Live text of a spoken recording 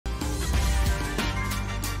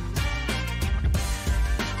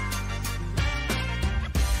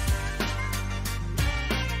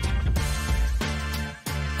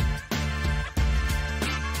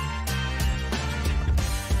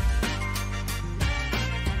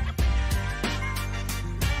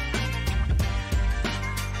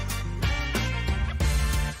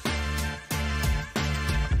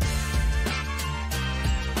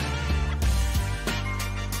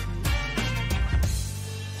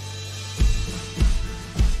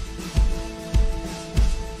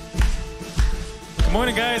Good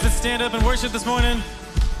morning, guys. Let's stand up and worship this morning.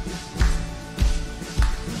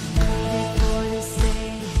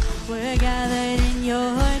 We're gathered in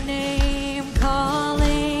your name,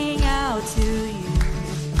 calling out to you.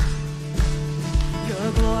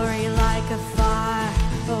 Your glory like a fire,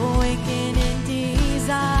 awakening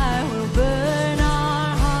desire will burn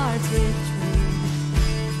our hearts with truth.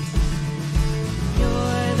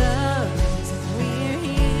 You're the reason we're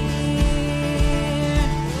here.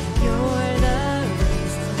 You're the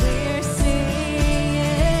reason we're singing.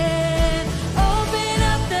 Open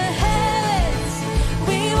up the heavens,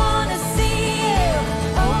 we want to see you.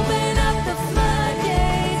 Open up the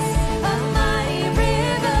floodgates, a mighty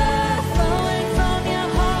river flowing from your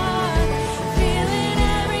heart, filling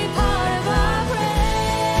every part of our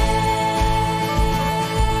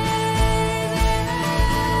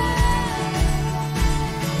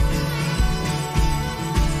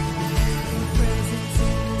presence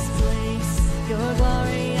in this place, your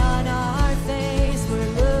glory on our face.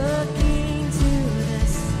 We're looking to the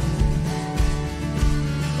sun,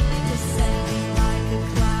 descending like a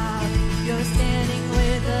cloud. You're standing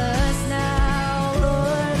with us now,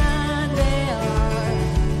 Lord, unveil our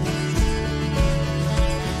eyes.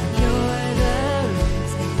 You're the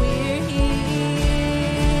reason we're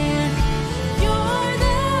here. You're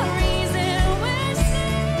the reason we're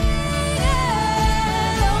singing.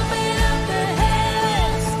 Open up the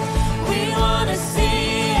heavens, we want to see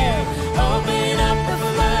you. Open up the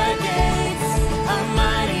floodgates, a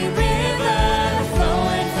mighty river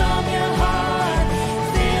flowing from your heart,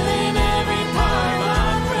 filling every part of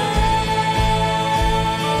our praise.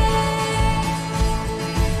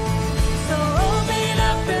 So open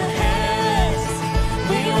up the heavens,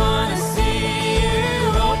 we want to see you.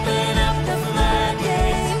 Open up the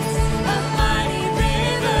floodgates, a mighty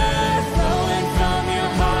river flowing from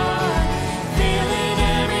your heart, filling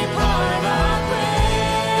every part of our praise.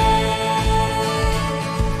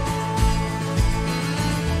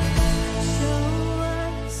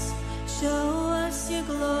 Show us your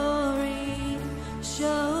glory.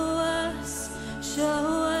 Show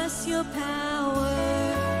us your power.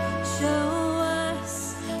 Show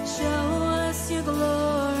us your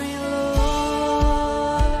glory,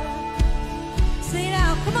 Lord. Sing it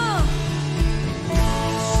out, come on.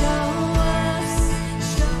 Show us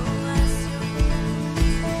your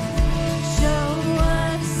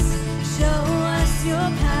show us your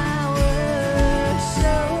power.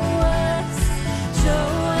 Show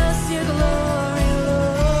us your glory,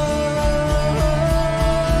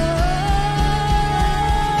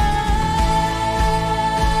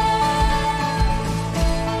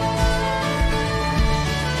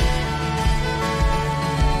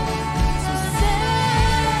 So say,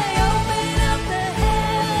 open up the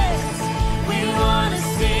heavens, we want to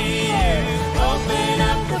see you. Open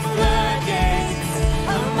up the floodgates,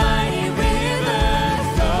 a mighty river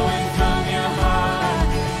flowing from your heart,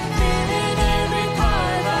 filling every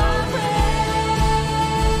part of our praise.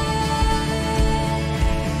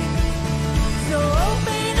 So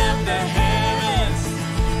open up the heavens,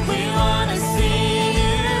 we want to see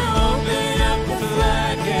you. Open up the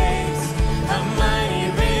floodgates, a mighty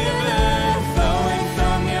river flowing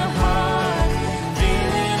from your heart,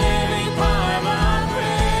 filling every part of our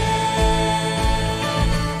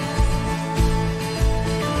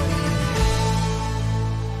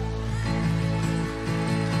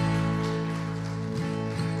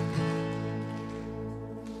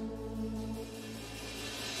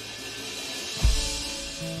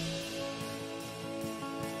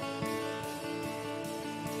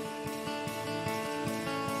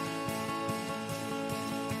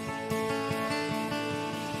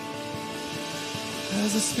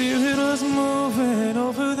As the Spirit was moving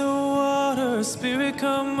over the water, Spirit,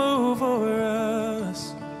 come move over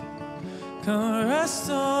us. Come rest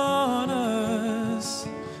on us.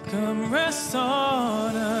 Come rest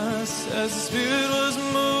on us. As the Spirit was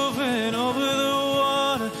moving over the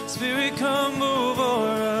water, Spirit, come move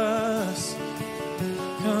over us.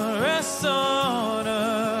 Come rest on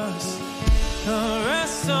us. Come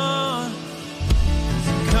rest on.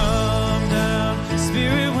 Come down,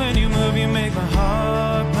 Spirit, when you move, you make my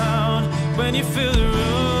heart pound. When you fill the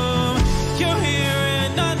room, you're here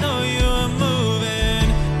and I know you are moving.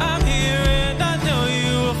 I'm here and I know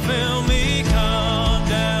you will fill me. Calm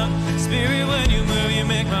down, Spirit, when you move, you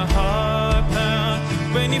make my heart pound.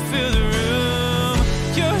 When you fill the room,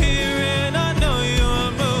 you're here and I know you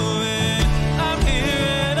are moving. I'm here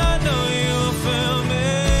and I know you will fill me.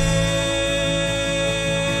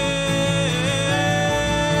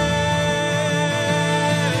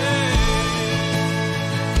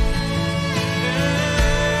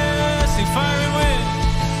 Sing fire and wind.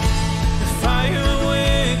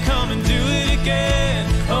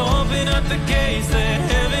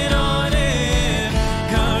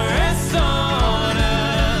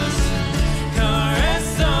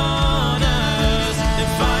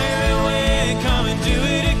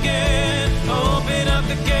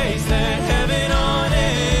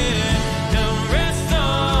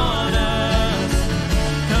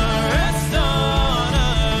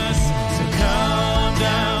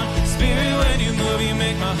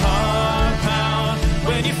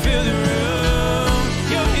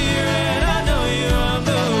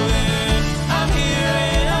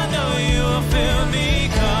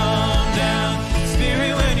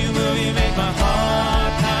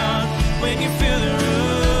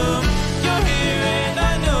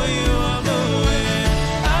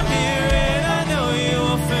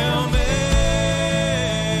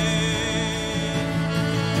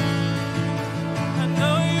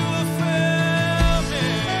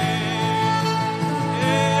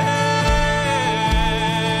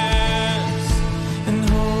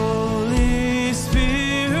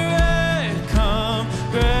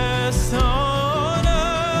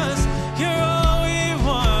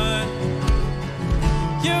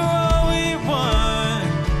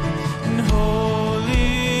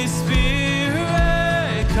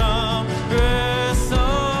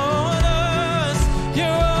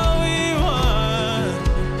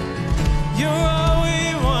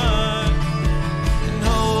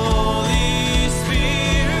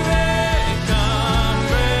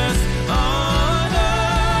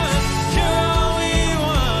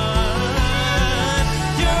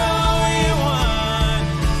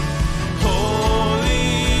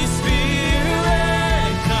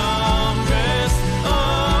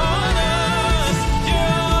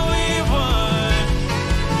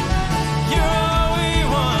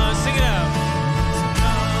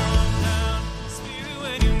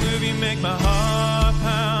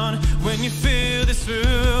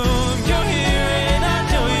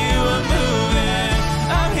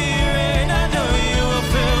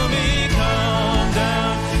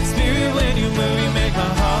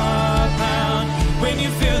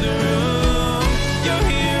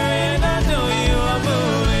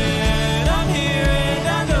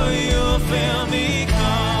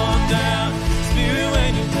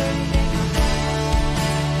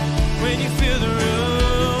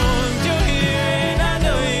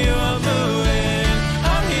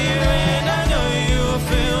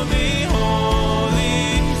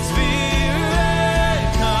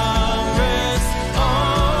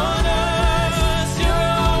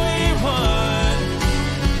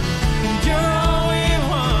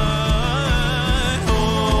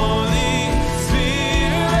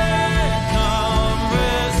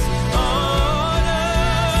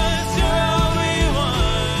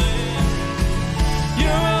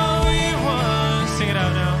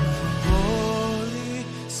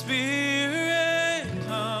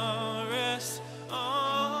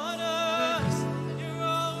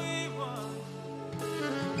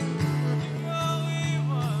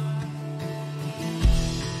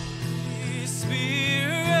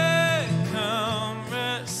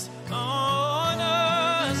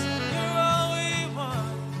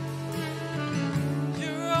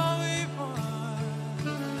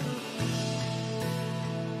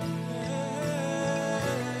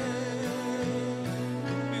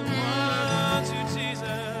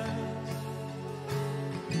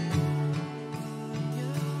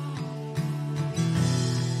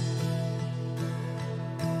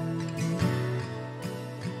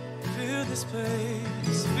 this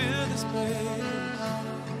place, fill this place.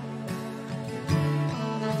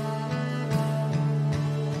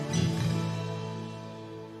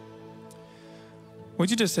 Would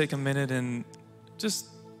you just take a minute and just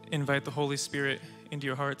invite the Holy Spirit into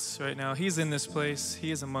your hearts right now? He's in this place.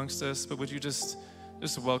 He is amongst us, but would you just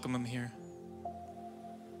welcome him here?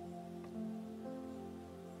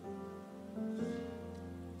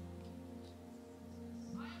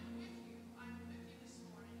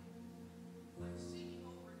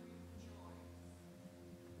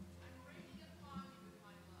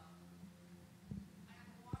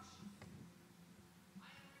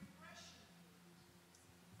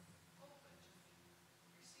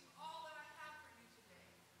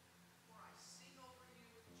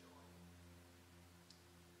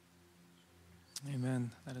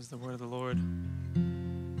 Amen. That is the word of the Lord.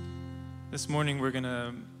 This morning we're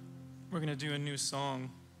gonna do a new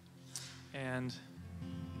song, and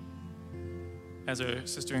as our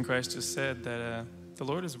sister in Christ just said, that the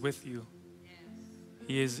Lord is with you.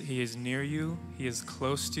 He is near you. He is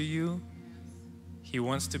close to you. He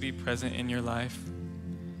wants to be present in your life.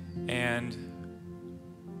 And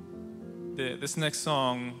this next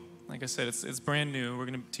song, like I said, it's brand new. We're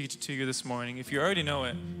going to teach it to you this morning. If you already know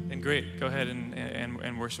it, then great. Go ahead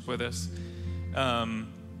and worship with us.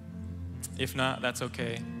 If not, that's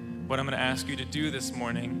okay. What I'm going to ask you to do this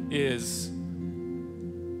morning is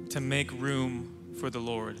to make room for the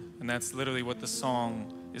Lord. And that's literally what the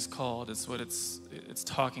song is called. It's what it's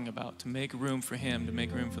talking about, to make room for him, to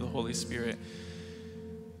make room for the Holy Spirit.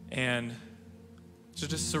 And to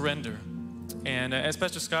just surrender. And as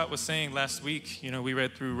Pastor Scott was saying last week, we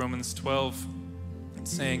read through Romans 12,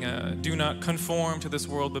 saying, do not conform to this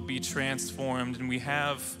world, but be transformed. And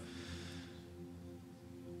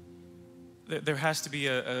there has to be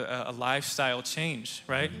a lifestyle change,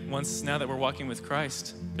 right? Now that we're walking with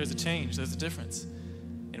Christ, there's a change, there's a difference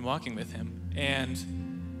in walking with him. And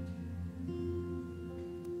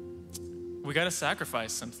we got to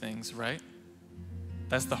sacrifice some things, right?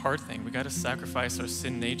 That's the hard thing. We got to sacrifice our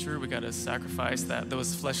sin nature. We got to sacrifice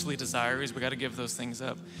those fleshly desires. We got to give those things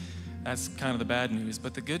up. That's kind of the bad news.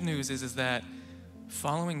 But the good news is that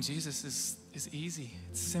following Jesus is easy.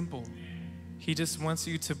 It's simple. He just wants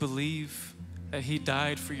you to believe that he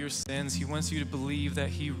died for your sins. He wants you to believe that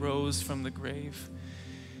he rose from the grave.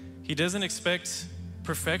 He doesn't expect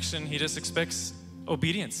perfection. He just expects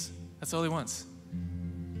obedience. That's all he wants.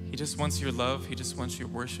 He just wants your love. He just wants your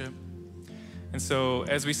worship. And so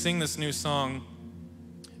as we sing this new song,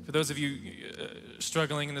 for those of you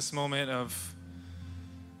struggling in this moment of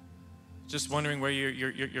just wondering where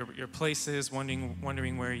your place is, wondering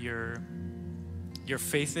where your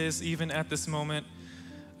faith is even at this moment,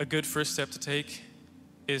 a good first step to take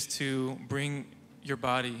is to bring your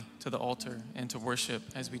body to the altar and to worship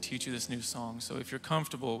as we teach you this new song. So if you're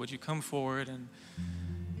comfortable, would you come forward and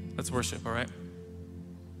let's worship, all right?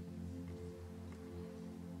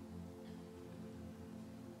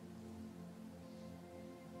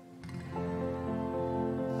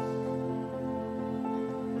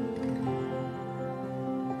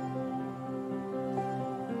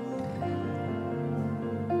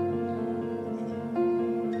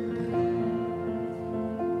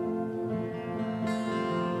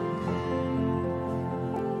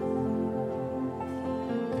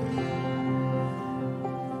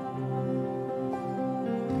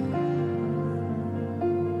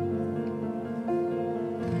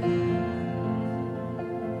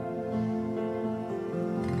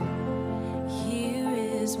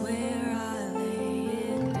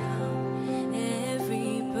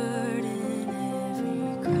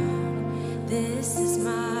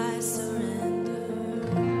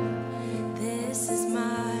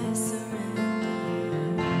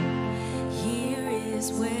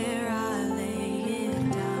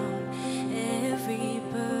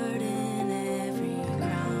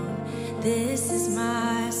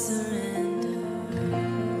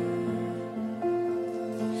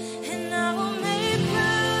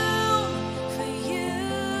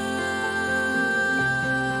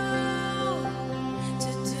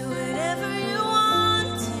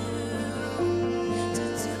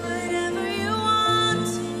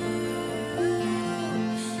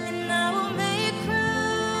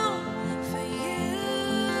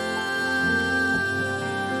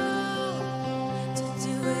 Do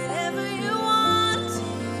whatever you want to.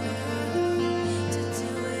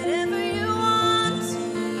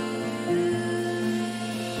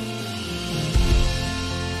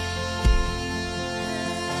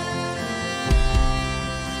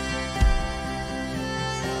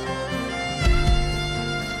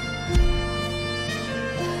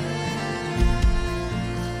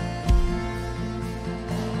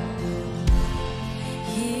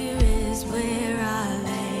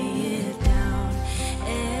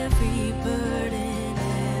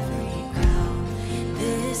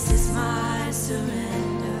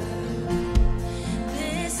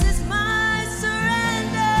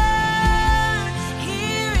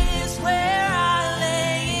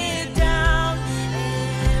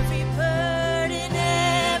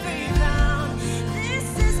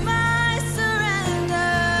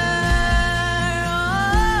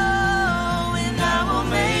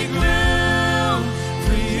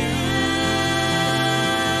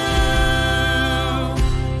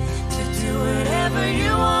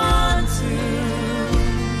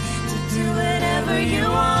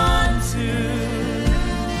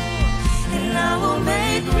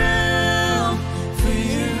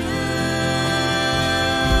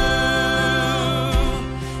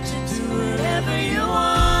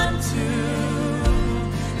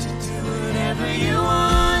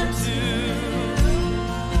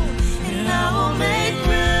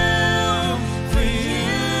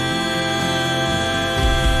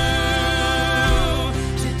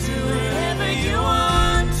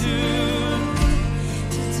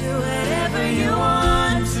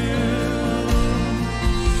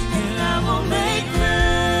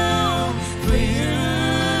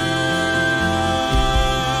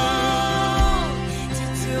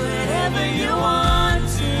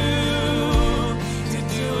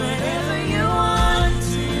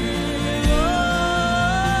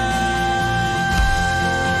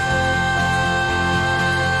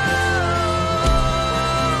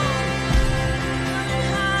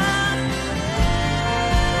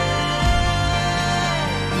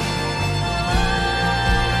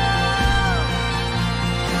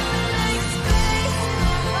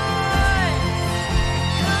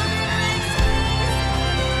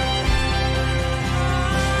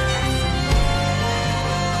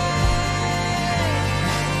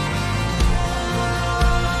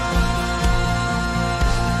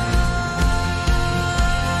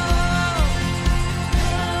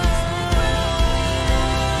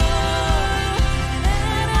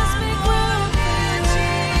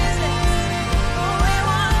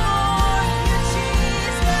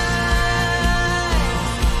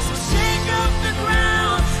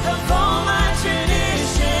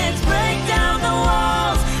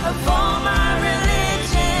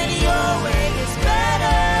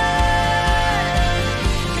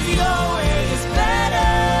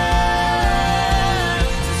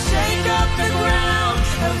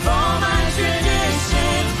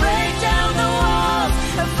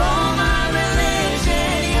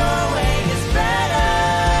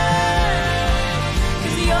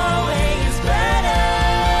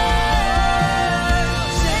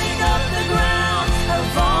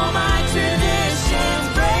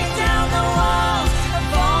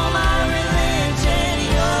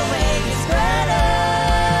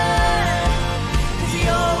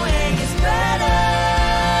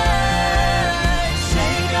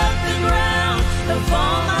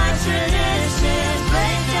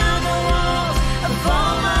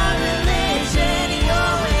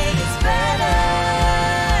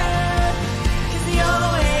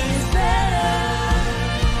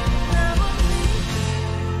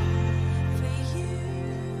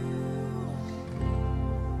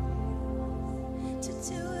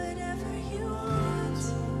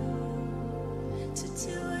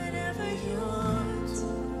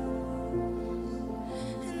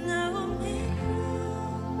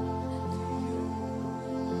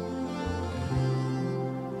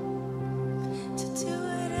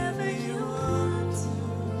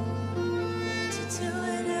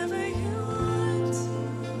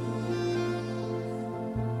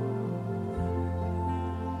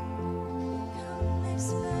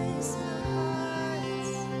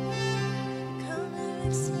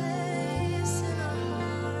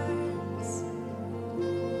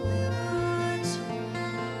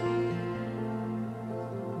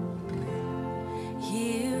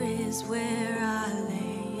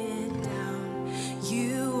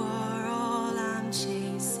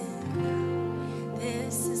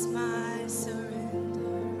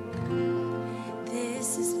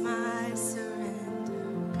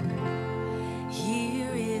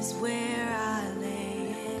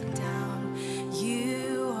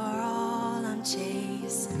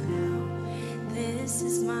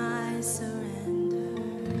 my surrender.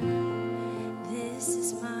 This is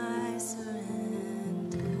my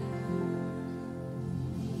surrender.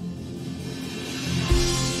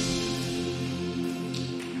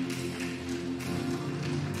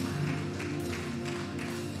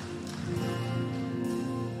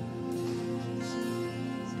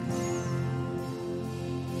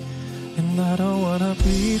 And I don't wanna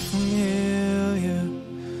be familiar,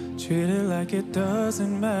 treated like it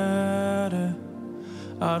doesn't matter.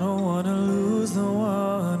 I don't wanna lose the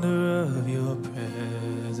wonder of your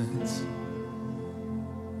presence.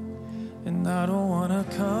 And I don't wanna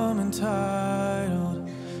come entitled,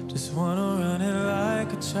 just wanna run it like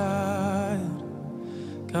a child,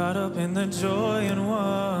 caught up in the joy and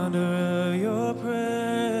wonder of your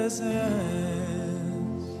presence.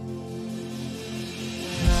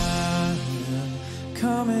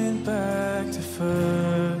 Coming back to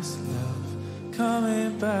first love,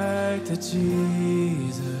 coming back to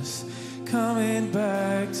Jesus, coming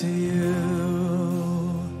back to you.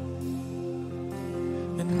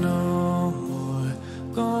 And no more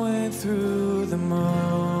going through the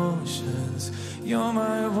motions. You're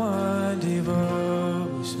my one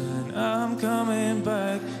devotion. I'm coming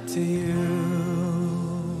back to you.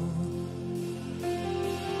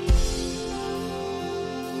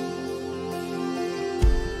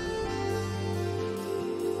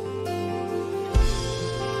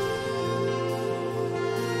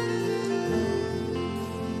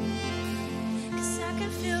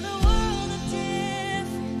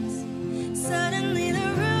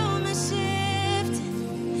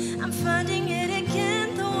 Finding it again,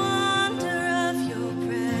 the wonder of your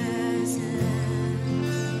presence.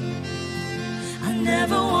 I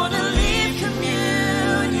never wanna leave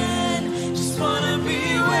communion, just wanna be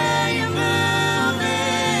where you're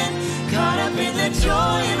moving, caught up in the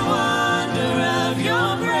joy and wonder of your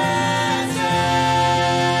presence.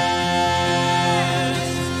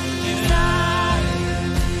 And I am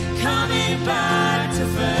coming back to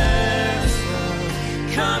first love,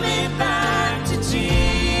 coming back to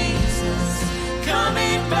Jesus,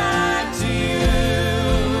 coming back to you.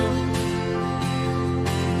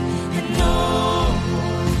 And no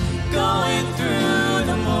more going through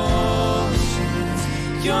the motions.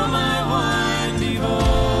 You're my one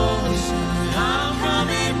devotion. I'm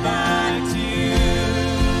coming back to you.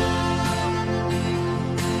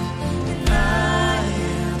 And I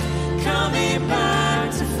am coming back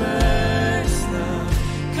to first love,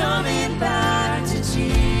 coming back to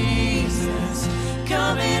Jesus,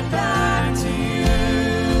 coming back to you.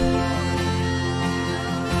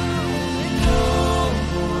 No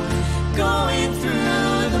more going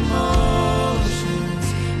through the motions.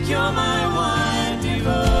 You're my one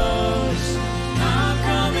devotion. I'm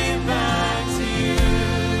coming back to you.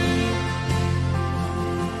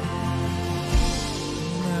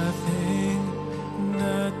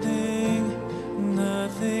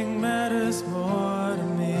 Nothing matters more to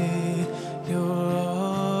me. You're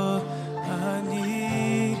all I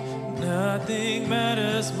need. Nothing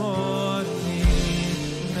matters more to me.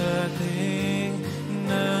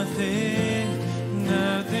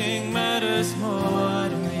 Nothing matters more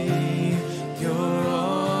to me. You're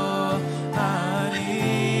all I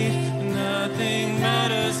need. Nothing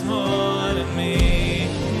matters more to me.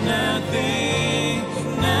 Nothing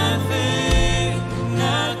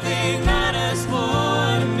matters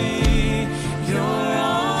more to me. You're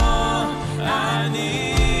all I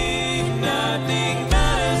need. Nothing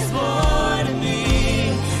matters more to me.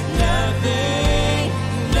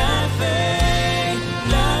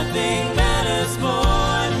 Nothing matters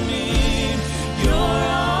more to me. You're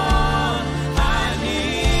all I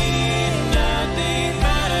need. Nothing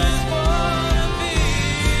matters more to me.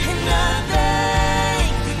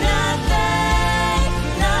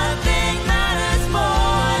 Nothing matters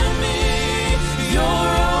more to me.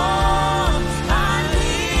 You're all I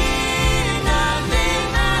need. Nothing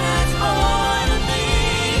matters more to me.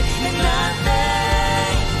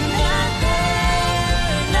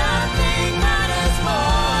 Nothing matters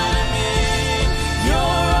more to me.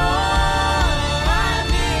 You're all I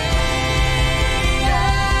need.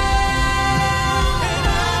 And I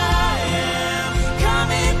am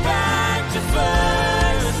coming back to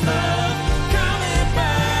first love, coming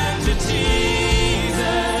back to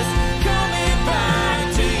Jesus, coming back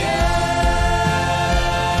to you.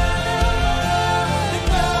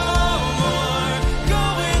 No more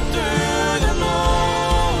going through the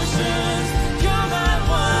motions. You're my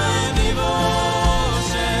one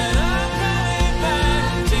devotion. I'm coming back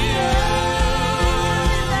to you.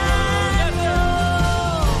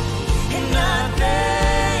 And nothing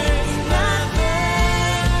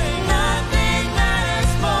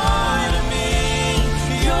matters more to me.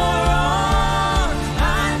 You're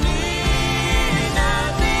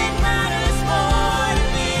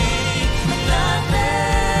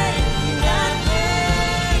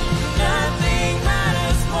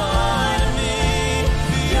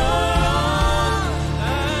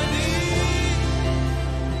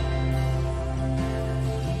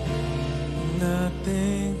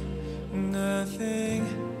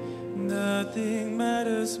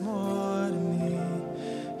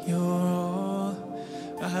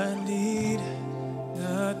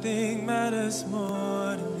Nothing matters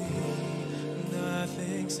more to me.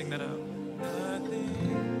 Nothing. Sing that out. Nothing.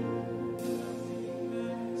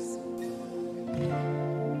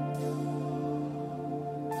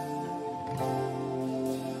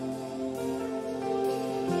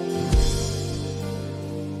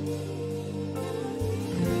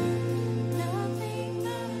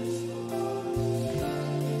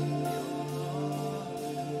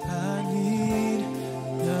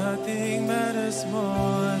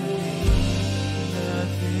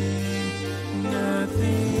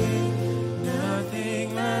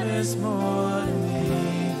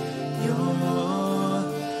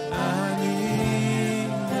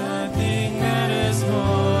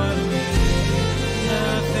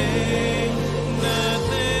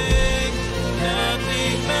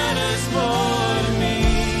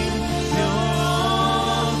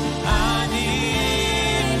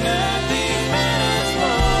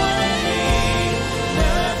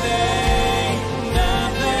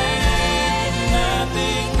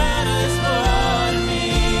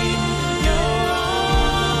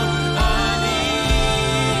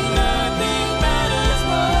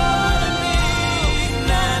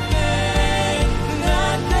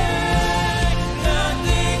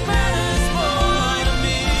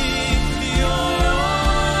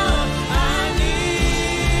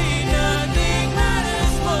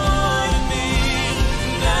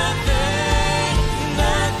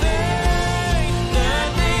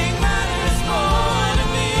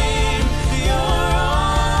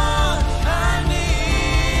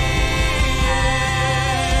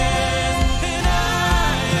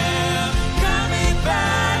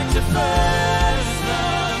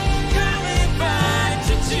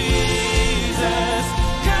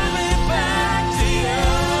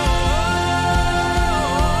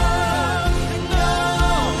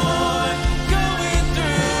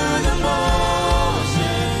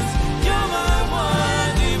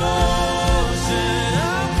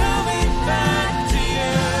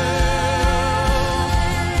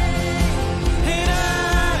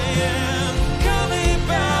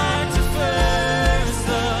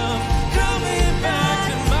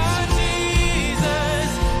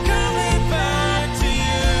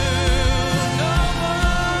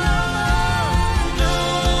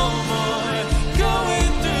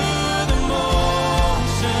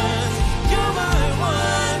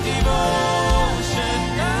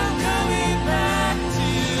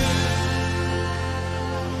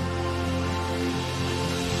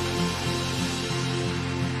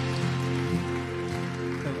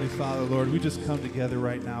 Father, Lord, we just come together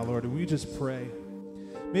right now, Lord, and we just pray.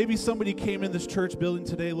 Maybe somebody came in this church building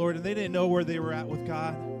today, Lord, and they didn't know where they were at with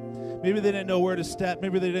God. Maybe they didn't know where to step.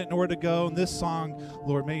 Maybe they didn't know where to go. And this song,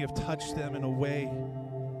 Lord, may have touched them in a way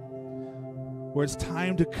where it's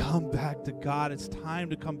time to come back to God. It's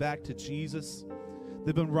time to come back to Jesus.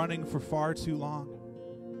 They've been running for far too long.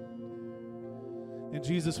 And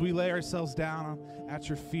Jesus, we lay ourselves down at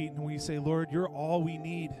your feet and we say, Lord, you're all we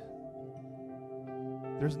need.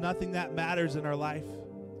 There's nothing that matters in our life.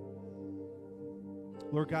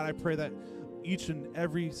 Lord God, I pray that each and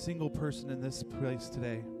every single person in this place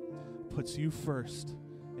today puts you first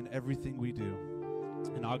in everything we do.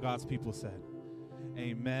 And all God's people said,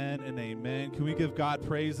 amen and amen. Can we give God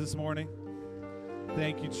praise this morning?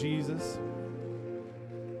 Thank you, Jesus.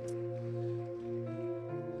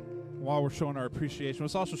 While we're showing our appreciation,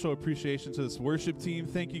 let's also show appreciation to this worship team.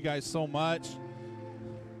 Thank you guys so much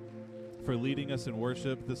for leading us in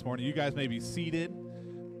worship this morning. You guys may be seated.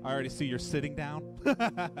 I already see you're sitting down.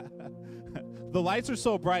 The lights are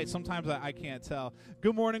so bright, sometimes I can't tell.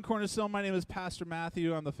 Good morning, Cornerstone. My name is Pastor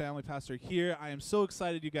Matthew. I'm the family pastor here. I am so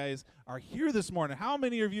excited you guys are here this morning. How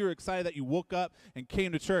many of you are excited that you woke up and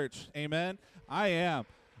came to church? Amen? I am.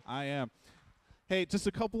 Hey, just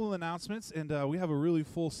a couple of announcements, and we have a really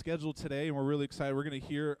full schedule today, and we're really excited. We're going to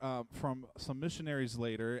hear from some missionaries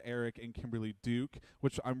later, Eric and Kimberly Duke,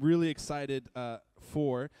 which I'm really excited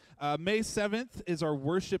for. May 7th is our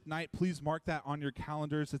worship night. Please mark that on your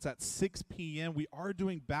calendars. It's at 6 p.m. We are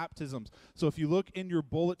doing baptisms. So if you look in your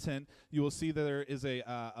bulletin, you will see that there is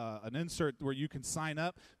an insert where you can sign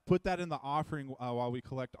up. Put that in the offering while we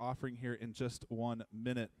collect offering here in just 1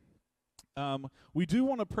 minute. We do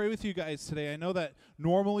want to pray with you guys today. I know that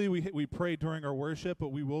normally we pray during our worship, but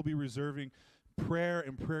we will be reserving prayer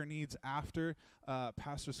and prayer needs after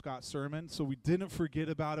Pastor Scott's sermon. So we didn't forget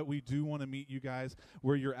about it. We do want to meet you guys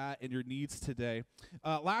where you're at and your needs today.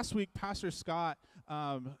 Last week, Pastor Scott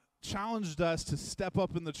challenged us to step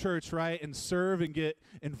up in the church, right, and serve and get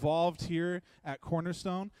involved here at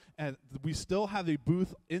Cornerstone. And we still have a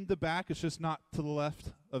booth in the back. It's just not to the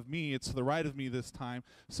left of me. It's to the right of me this time.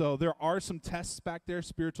 So there are some tests back there,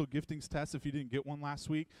 spiritual giftings tests, if you didn't get one last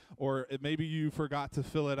week, or maybe you forgot to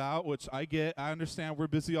fill it out, which I get. I understand we're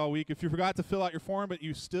busy all week. If you forgot to fill out your form, but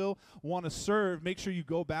you still want to serve, make sure you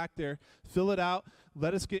go back there, fill it out.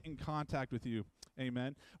 Let us get in contact with you.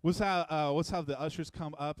 Amen. Let's have the ushers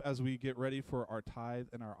come up as we get ready for our tithe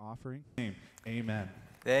and our offering. Amen.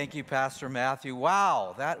 Thank you, Pastor Matthew.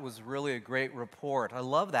 Wow, that was really a great report. I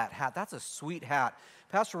love that hat. That's a sweet hat.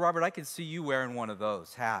 Pastor Robert, I can see you wearing one of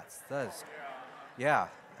those hats. That's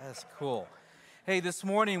cool. Hey, this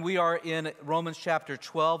morning we are in Romans chapter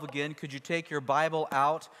 12 again. Could you take your Bible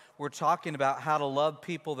out? We're talking about how to love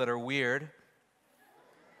people that are weird.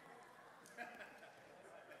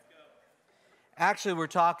 Actually, we're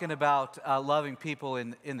talking about loving people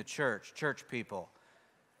in the church people.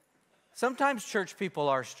 Sometimes church people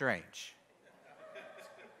are strange.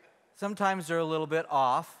 Sometimes they're a little bit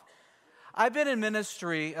off. I've been in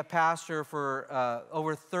ministry, a pastor, for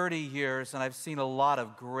over 30 years, and I've seen a lot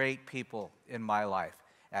of great people in my life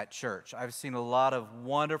at church. I've seen a lot of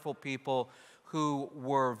wonderful people who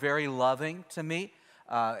were very loving to me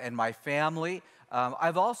and my family.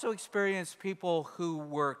 I've also experienced people who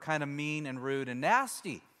were kind of mean and rude and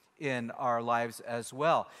nasty in our lives as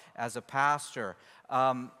well as a pastor.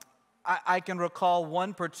 I can recall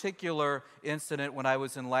one particular incident when I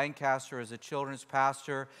was in Lancaster as a children's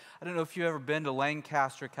pastor. I don't know if you've ever been to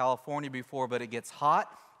Lancaster, California before, but it gets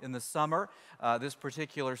hot in the summer. This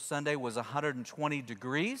particular Sunday was 120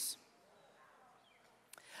 degrees.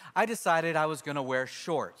 I decided I was going to wear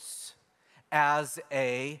shorts as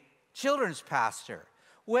a children's pastor.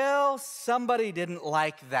 Well, somebody didn't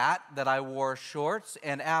like that I wore shorts,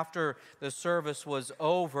 and after the service was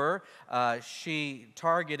over, she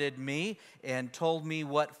targeted me and told me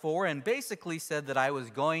what for, and basically said that I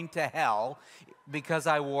was going to hell because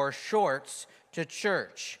I wore shorts to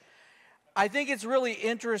church. I think it's really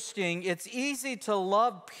interesting. It's easy to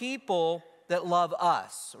love people that love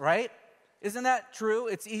us, right? Isn't that true?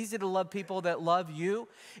 It's easy to love people that love you.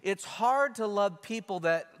 It's hard to love people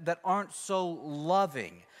that aren't so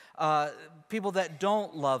loving, people that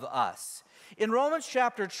don't love us. In Romans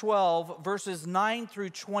chapter 12, verses 9 through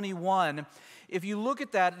 21, if you look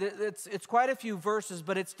at that, it's quite a few verses,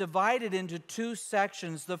 but it's divided into two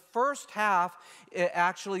sections. The first half,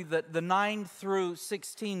 actually the 9 through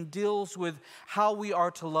 16, deals with how we are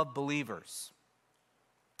to love believers,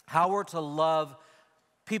 how we're to love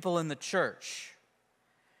people in the church.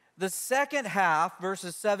 The second half,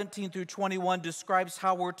 verses 17 through 21, describes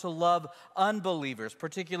how we're to love unbelievers,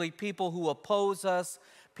 particularly people who oppose us,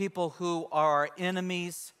 people who are our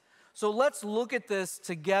enemies. So let's look at this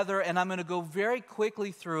together, and I'm going to go very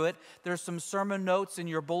quickly through it. There's some sermon notes in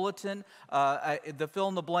your bulletin. The fill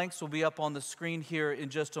in the blanks will be up on the screen here in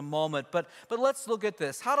just a moment. But let's look at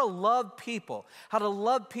this. How to love people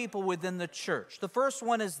within the church. The first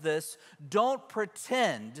one is this: don't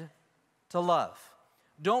pretend to love.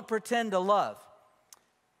 Don't pretend to love.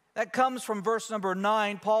 That comes from verse number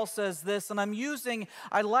 9. Paul says this, and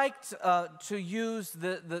I like to use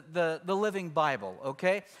the Living Bible,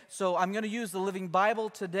 okay? So I'm going to use the Living Bible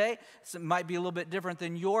today. So it might be a little bit different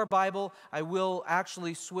than your Bible. I will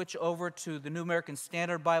actually switch over to the New American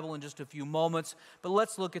Standard Bible in just a few moments, but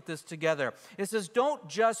let's look at this together. It says, don't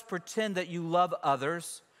just pretend that you love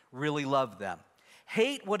others, really love them.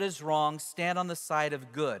 Hate what is wrong, stand on the side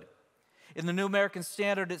of good. In the New American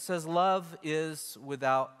Standard, it says, love is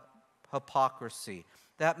without hypocrisy.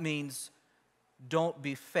 That means don't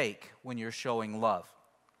be fake when you're showing love.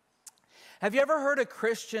 Have you ever heard a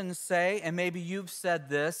Christian say, and maybe you've said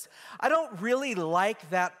this, I don't really like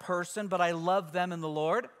that person, but I love them in the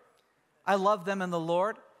Lord? I love them in the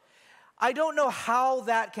Lord. I don't know how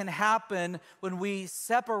that can happen when we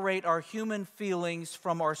separate our human feelings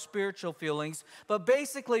from our spiritual feelings, but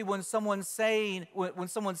basically when someone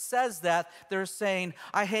says that, they're saying,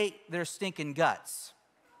 I hate their stinking guts.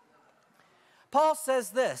 Paul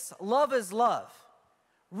says this: love is love.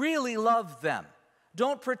 Really love them.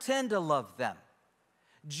 Don't pretend to love them.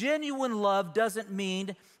 Genuine love doesn't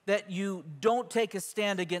mean that you don't take a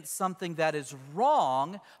stand against something that is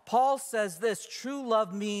wrong. Paul says this: true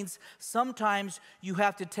love means sometimes you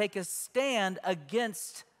have to take a stand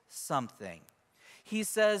against something. He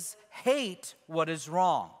says, hate what is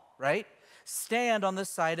wrong, right? Stand on the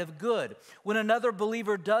side of good. When another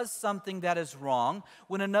believer does something that is wrong,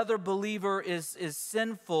 when another believer is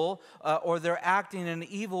sinful or they're acting in an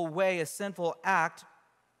evil way, a sinful act,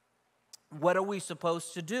 what are we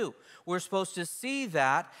supposed to do? We're supposed to see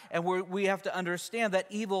that, and we have to understand that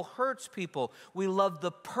evil hurts people. We love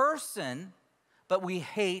the person, but we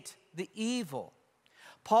hate the evil.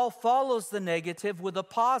 Paul follows the negative with a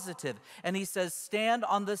positive, and he says, stand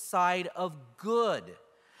on the side of good.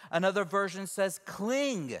 Another version says,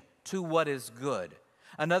 cling to what is good.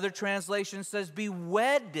 Another translation says, be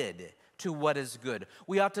wedded to what is good.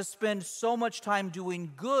 We ought to spend so much time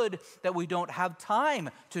doing good that we don't have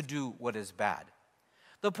time to do what is bad.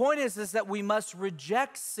 The point is that we must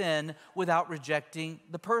reject sin without rejecting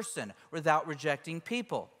the person, without rejecting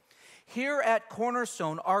people. Here at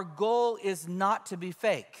Cornerstone, our goal is not to be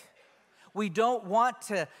fake. We don't want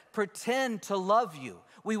to pretend to love you.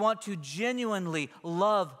 We want to genuinely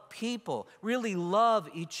love people, really love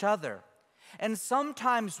each other. And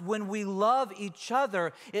sometimes when we love each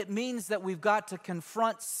other, it means that we've got to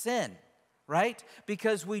confront sin, right?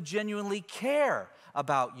 Because we genuinely care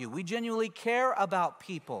about you. We genuinely care about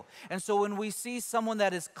people. And so when we see someone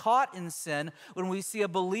that is caught in sin, when we see a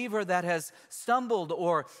believer that has stumbled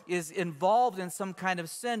or is involved in some kind of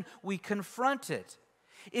sin, we confront it.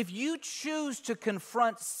 If you choose to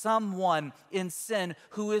confront someone in sin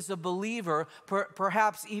who is a believer,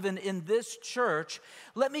 perhaps even in this church,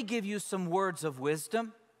 let me give you some words of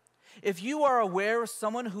wisdom. If you are aware of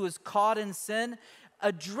someone who is caught in sin,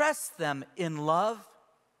 address them in love.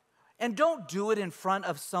 And don't do it in front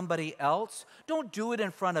of somebody else. Don't do it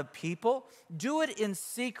in front of people. Do it in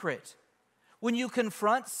secret. When you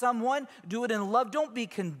confront someone, do it in love. Don't be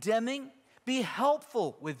condemning. Be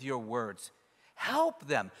helpful with your words. Help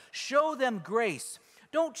them. Show them grace.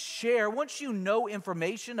 Don't share. Once you know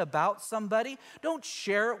information about somebody, don't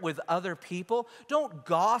share it with other people. Don't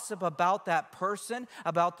gossip about that person,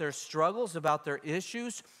 about their struggles, about their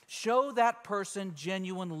issues. Show that person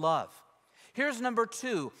genuine love. Here's number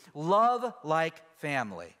 2, love like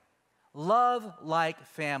family. Love like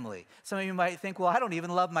family. Some of you might think, well, I don't even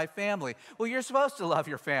love my family. Well, you're supposed to love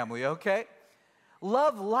your family, okay?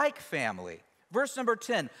 Love like family. Verse number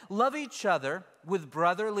 10, love each other with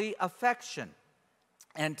brotherly affection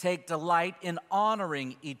and take delight in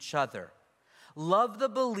honoring each other. Love the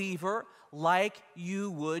believer like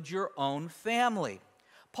you would your own family.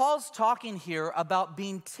 Paul's talking here about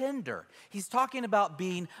being tender. He's talking about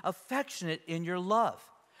being affectionate in your love.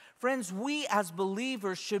 Friends, we as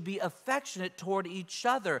believers should be affectionate toward each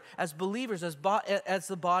other as believers, as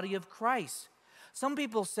the body of Christ. Some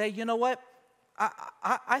people say, you know what?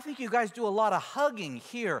 I think you guys do a lot of hugging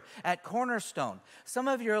here at Cornerstone. Some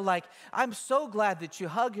of you are like, I'm so glad that you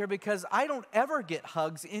hug here because I don't ever get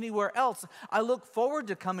hugs anywhere else. I look forward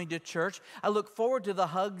to coming to church. I look forward to the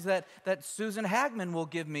hugs that Susan Hagman will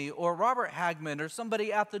give me or Robert Hagman or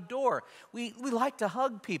somebody at the door. We like to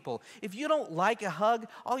hug people. If you don't like a hug,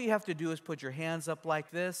 all you have to do is put your hands up like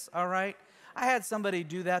this, all right? I had somebody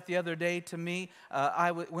do that the other day to me.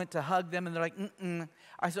 I went to hug them, and they're like, mm-mm.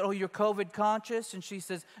 I said, oh, you're COVID conscious? And she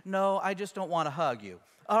says, no, I just don't want to hug you.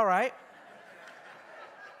 All right.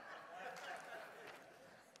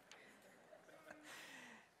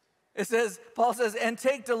 It says, Paul says, and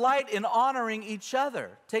take delight in honoring each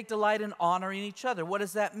other. Take delight in honoring each other. What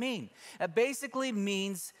does that mean? It basically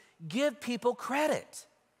means give people credit.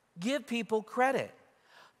 Give people credit.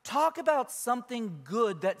 Talk about something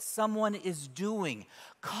good that someone is doing.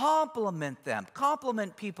 Compliment them.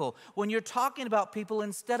 Compliment people. When you're talking about people,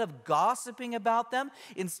 instead of gossiping about them,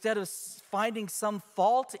 instead of finding some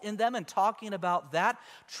fault in them and talking about that,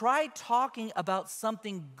 try talking about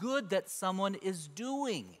something good that someone is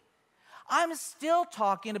doing. I'm still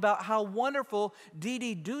talking about how wonderful Dee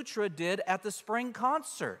Dee Dutra did at the spring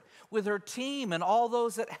concert with her team and all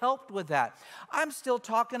those that helped with that. I'm still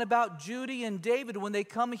talking about Judy and David when they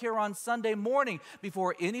come here on Sunday morning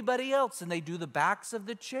before anybody else and they do the backs of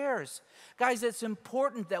the chairs. Guys, it's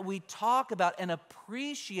important that we talk about and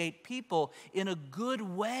appreciate people in a good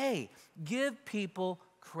way. Give people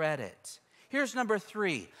credit. Here's number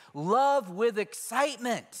 3, love with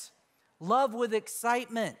excitement. Love with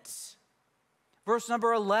excitement. Verse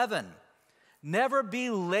number 11, never be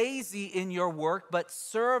lazy in your work, but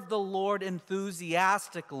serve the Lord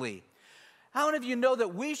enthusiastically. How many of you know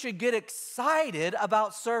that we should get excited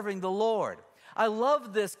about serving the Lord? I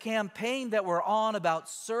love this campaign that we're on about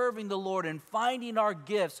serving the Lord and finding our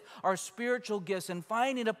gifts, our spiritual gifts, and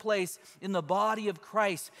finding a place in the body of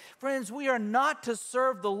Christ. Friends, we are not to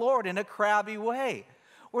serve the Lord in a crabby way.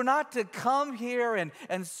 We're not to come here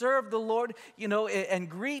and serve the Lord, and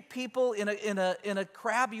greet people in a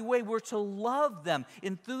crabby way. We're to love them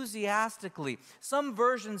enthusiastically. Some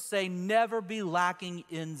versions say never be lacking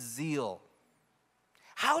in zeal.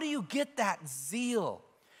 How do you get that zeal?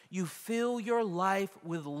 You fill your life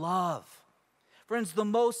with love. Friends, the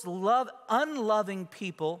most unloving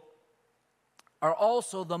people are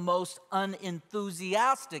also the most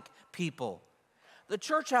unenthusiastic people. The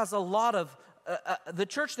church has a lot of the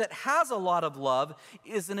church that has a lot of love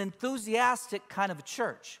is an enthusiastic kind of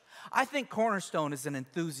church. I think Cornerstone is an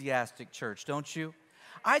enthusiastic church, don't you?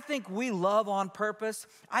 I think we love on purpose.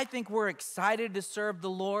 I think we're excited to serve the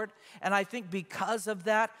Lord. And I think because of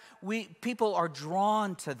that, people are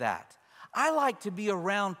drawn to that. I like to be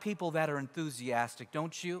around people that are enthusiastic,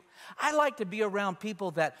 don't you? I like to be around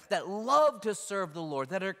people that love to serve the Lord,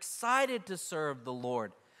 that are excited to serve the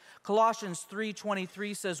Lord. Colossians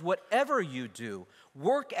 3:23 says, whatever you do,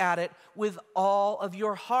 work at it with all of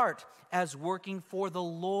your heart, as working for the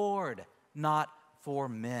Lord, not for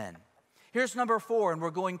men. Here's number 4, and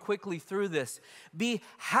we're going quickly through this. Be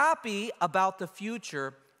happy about the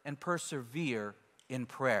future and persevere in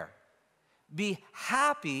prayer. Be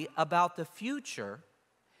happy about the future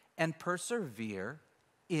and persevere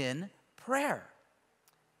in prayer.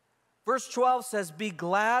 Verse 12 says, be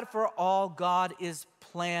glad for all God is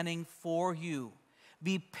planning for you.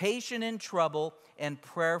 Be patient in trouble and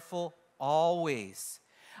prayerful always.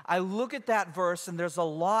 I look at that verse and there's a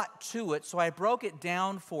lot to it, so I broke it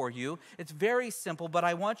down for you. It's very simple, but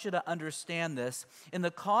I want you to understand this. In the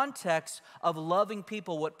context of loving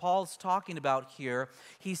people, what Paul's talking about here,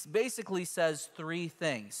 he basically says 3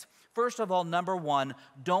 things. First of all, number 1,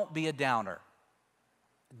 don't be a downer.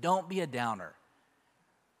 Don't be a downer.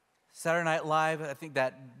 Saturday Night Live, I think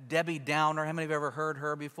that Debbie Downer, how many have ever heard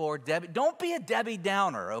her before? Don't be a Debbie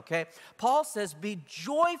Downer, okay? Paul says, be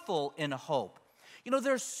joyful in hope. You know,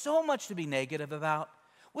 there's so much to be negative about.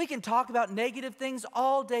 We can talk about negative things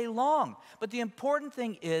all day long, but the important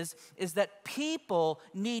thing is that people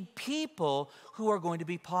need people who are going to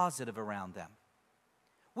be positive around them.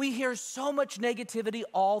 We hear so much negativity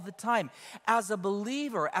all the time. As a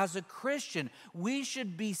believer, as a Christian, we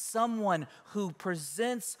should be someone who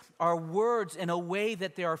presents our words in a way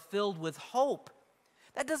that they are filled with hope.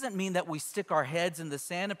 That doesn't mean that we stick our heads in the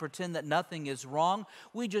sand and pretend that nothing is wrong.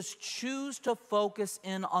 We just choose to focus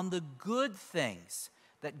in on the good things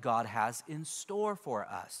that God has in store for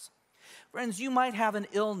us. Friends, you might have an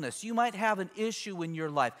illness. You might have an issue in your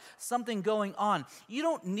life, something going on. You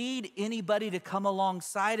don't need anybody to come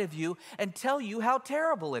alongside of you and tell you how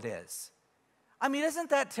terrible it is. I mean, isn't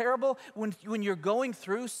that terrible when you're going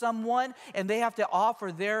through someone and they have to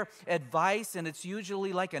offer their advice, and it's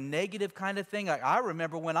usually like a negative kind of thing? Like, I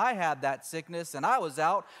remember when I had that sickness and I was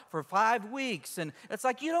out for 5 weeks, and it's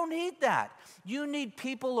like, you don't need that. You need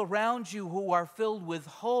people around you who are filled with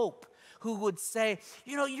hope, who would say,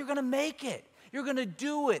 you know, you're going to make it. You're going to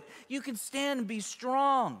do it. You can stand and be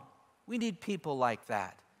strong. We need people like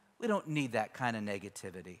that. We don't need that kind of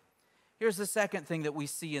negativity. Here's the second thing that we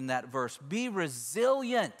see in that verse. Be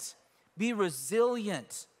resilient. Be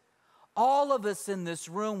resilient. All of us in this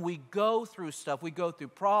room, we go through stuff. We go through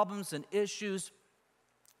problems and issues,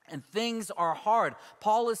 and things are hard.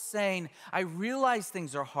 Paul is saying, I realize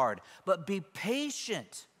things are hard, but be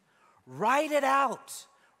patient. Write it out.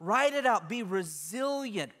 Write it out. Be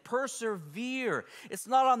resilient. Persevere. It's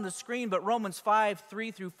not on the screen, but Romans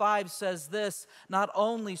 5:3-5 says this, not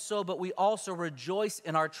only so, but we also rejoice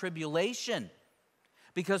in our tribulation,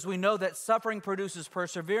 because we know that suffering produces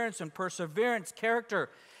perseverance, and perseverance, character,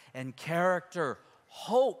 and character,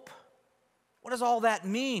 hope. What does all that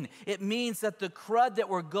mean? It means that the crud that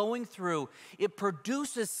we're going through, it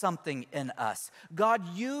produces something in us.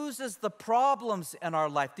 God uses the problems in our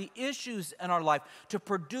life, the issues in our life, to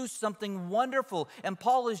produce something wonderful. And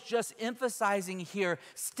Paul is just emphasizing here,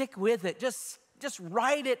 stick with it. Just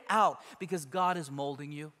write it out, because God is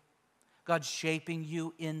molding you. God's shaping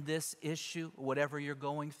you in this issue, whatever you're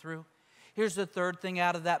going through. Here's the third thing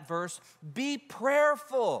out of that verse. Be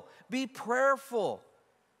prayerful. Be prayerful.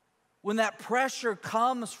 When that pressure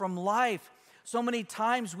comes from life, so many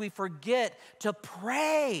times we forget to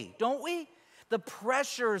pray, don't we? The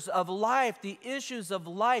pressures of life, the issues of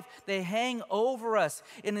life, they hang over us.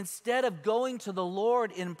 And instead of going to the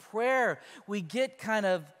Lord in prayer, we get kind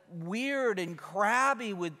of weird and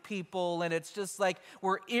crabby with people, and it's just like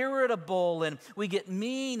we're irritable, and we get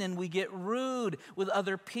mean and we get rude with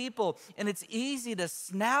other people, and it's easy to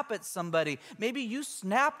snap at somebody. Maybe you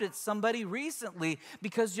snapped at somebody recently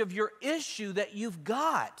because of your issue that you've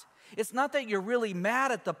got. It's not that you're really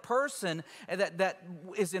mad at the person that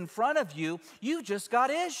is in front of you. You just got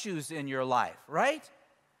issues in your life, right?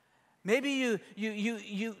 Maybe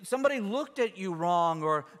somebody looked at you wrong,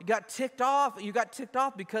 or got ticked off. You got ticked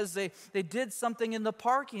off because they did something in the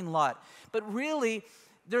parking lot. But really,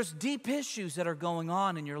 there's deep issues that are going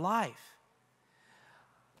on in your life.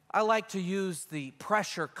 I like to use the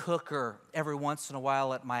pressure cooker every once in a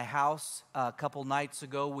while at my house. A couple nights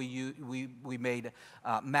ago, we made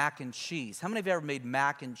mac and cheese. How many of you ever made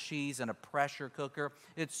mac and cheese in a pressure cooker?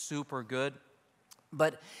 It's super good.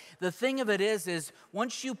 But the thing of it is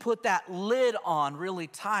once you put that lid on really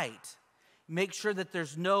tight, make sure that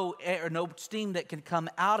there's no air, no steam that can come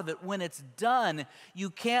out of it. When it's done, you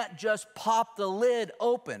can't just pop the lid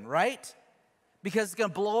open, right? Because it's going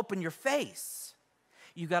to blow up in your face.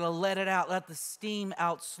 You got to let it out, let the steam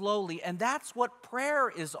out slowly. And that's what prayer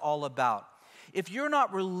is all about. If you're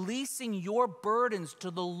not releasing your burdens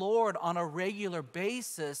to the Lord on a regular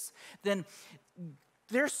basis, then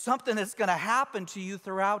there's something that's going to happen to you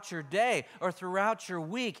throughout your day or throughout your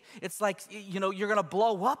week. It's like, you're going to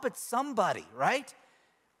blow up at somebody, right?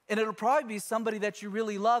 And it'll probably be somebody that you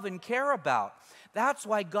really love and care about. That's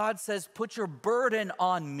why God says, put your burden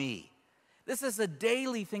on me. This is a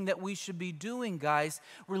daily thing that we should be doing, guys,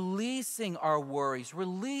 releasing our worries,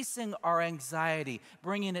 releasing our anxiety,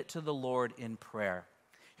 bringing it to the Lord in prayer.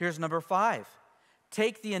 Here's number 5.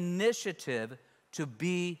 Take the initiative to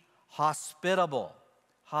be hospitable.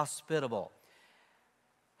 Hospitable.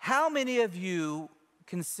 How many of you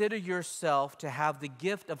consider yourself to have the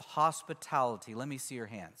gift of hospitality? Let me see your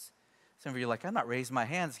hands. Some of you are like, I'm not raising my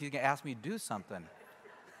hands. He's going to ask me to do something.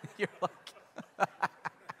 You're like,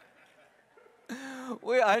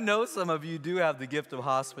 well, I know some of you do have the gift of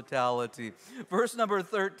hospitality. Verse number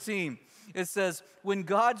 13, it says, when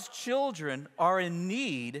God's children are in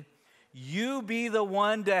need, you be the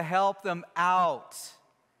one to help them out.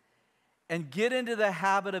 And get into the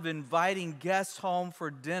habit of inviting guests home for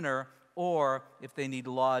dinner or, if they need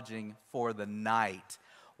lodging, for the night.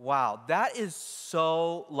 Wow, that is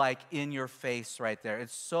so like in your face right there.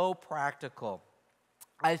 It's so practical.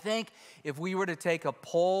 I think if we were to take a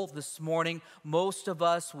poll this morning, most of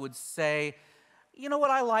us would say, you know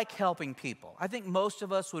what, I like helping people. I think most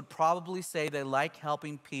of us would probably say they like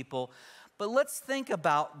helping people. But let's think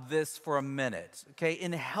about this for a minute, okay,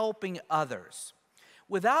 in helping others.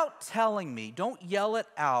 Without telling me, don't yell it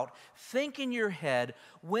out, think in your head,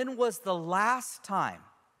 when was the last time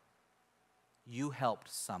you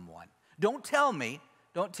helped someone? Don't tell me.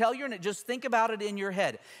 Don't tell just think about it in your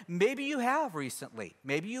head. Maybe you have recently.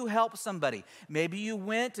 Maybe you helped somebody. Maybe you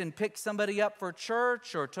went and picked somebody up for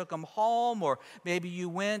church or took them home, or maybe you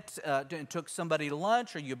went and took somebody to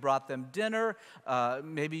lunch, or you brought them dinner.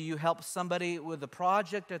 Maybe you helped somebody with a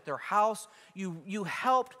project at their house. You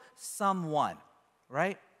helped someone.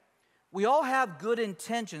 Right? We all have good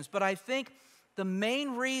intentions, but I think the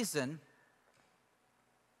main reason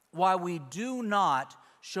why we do not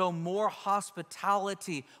show more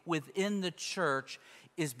hospitality within the church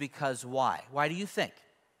is because why? Why do you think?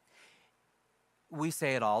 We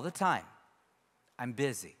say it all the time. I'm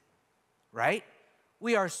busy, right?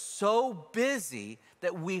 We are so busy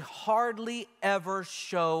that we hardly ever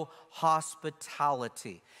show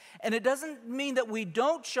hospitality. And it doesn't mean that we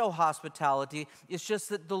don't show hospitality. It's just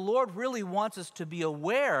that the Lord really wants us to be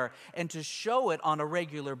aware and to show it on a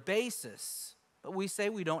regular basis. But we say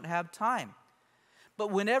we don't have time.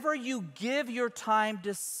 But whenever you give your time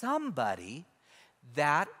to somebody,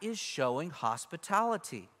 that is showing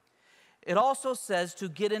hospitality. It also says to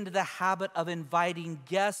get into the habit of inviting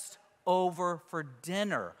guests over for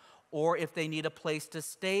dinner, or if they need a place to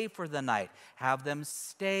stay for the night, have them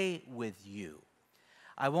stay with you.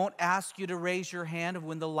 I won't ask you to raise your hand of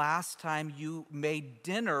when the last time you made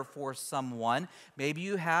dinner for someone. Maybe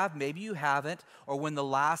you have, maybe you haven't. Or when the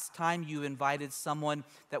last time you invited someone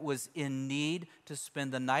that was in need to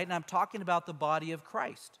spend the night. And I'm talking about the body of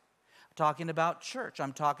Christ. I'm talking about church.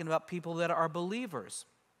 I'm talking about people that are believers.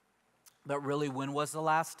 But really, when was the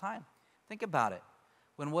last time? Think about it.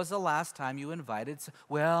 When was the last time you invited,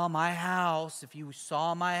 well, my house, if you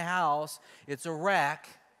saw my house, it's a wreck.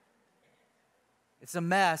 It's a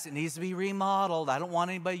mess. It needs to be remodeled. I don't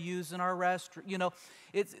want anybody using our restroom.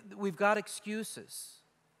 We've got excuses.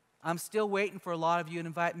 I'm still waiting for a lot of you to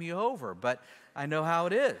invite me over, but I know how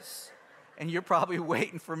it is. And you're probably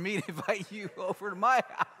waiting for me to invite you over to my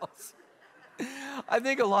house. I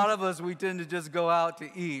think a lot of us, we tend to just go out to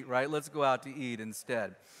eat, right? Let's go out to eat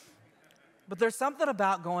instead. But there's something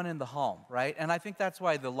about going in the home, right? And I think that's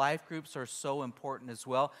why the life groups are so important as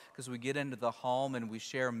well, because we get into the home and we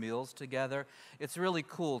share meals together. It's really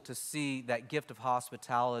cool to see that gift of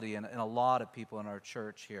hospitality in a lot of people in our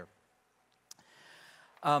church here.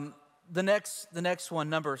 The next one,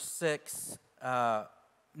 number 6,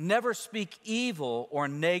 never speak evil or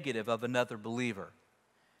negative of another believer.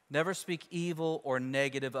 Never speak evil or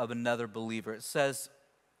negative of another believer. It says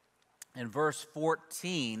in verse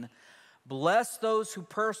 14, bless those who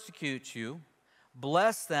persecute you,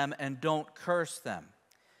 bless them and don't curse them.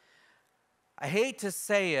 I hate to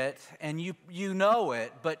say it, and you know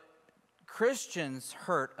it, but Christians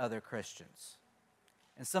hurt other Christians.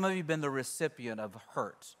 And some of you have been the recipient of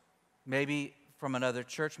hurt. Maybe from another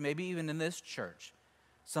church, maybe even in this church,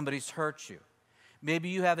 somebody's hurt you. Maybe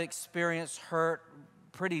you have experienced hurt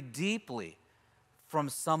pretty deeply from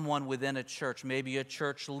someone within a church, maybe a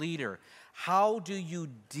church leader. How do you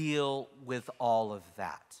deal with all of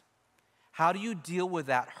that? How do you deal with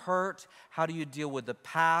that hurt? How do you deal with the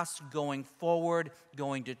past, going forward,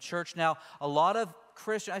 going to church? Now, a lot of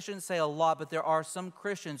Christians, I shouldn't say a lot, but there are some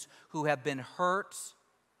Christians who have been hurt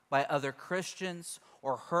by other Christians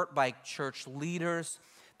or hurt by church leaders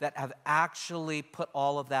that have actually put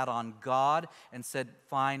all of that on God and said,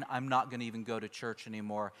 fine, I'm not going to even go to church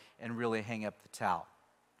anymore, and really hang up the towel,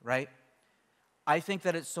 right? I think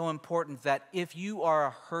that it's so important that if you are a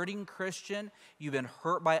hurting Christian, you've been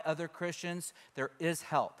hurt by other Christians, there is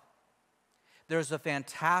help. There's a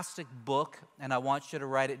fantastic book, and I want you to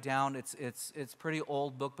write it down. It's a pretty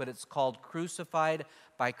old book, but it's called Crucified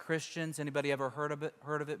by Christians. Anybody ever heard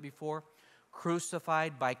of it before?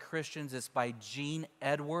 Crucified by Christians. It's by Gene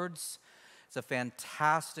Edwards. It's a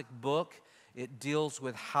fantastic book. It deals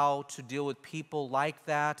with how to deal with people like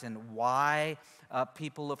that and why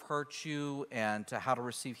people have hurt you and how to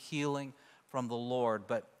receive healing from the Lord.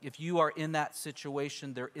 But if you are in that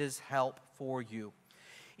situation, there is help for you.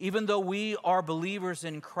 Even though we are believers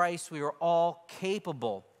in Christ, we are all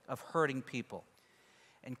capable of hurting people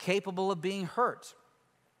and capable of being hurt.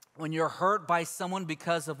 When you're hurt by someone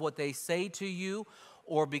because of what they say to you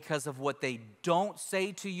or because of what they don't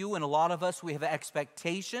say to you, and a lot of us, we have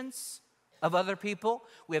expectations of other people.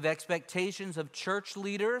 We have expectations of church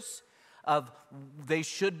leaders, of they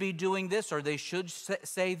should be doing this or they should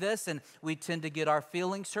say this, and we tend to get our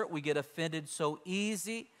feelings hurt. We get offended so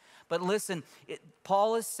easy. But listen,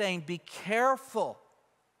 Paul is saying, be careful.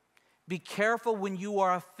 Be careful when you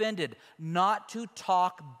are offended not to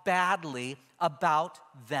talk badly about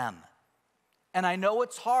them. And I know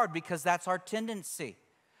it's hard because that's our tendency.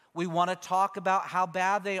 We want to talk about how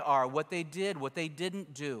bad they are, what they did, what they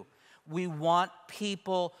didn't do. We want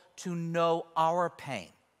people to know our pain.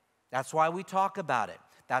 That's why we talk about it.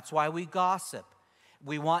 That's why we gossip.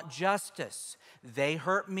 We want justice. They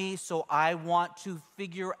hurt me, so I want to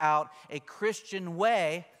figure out a Christian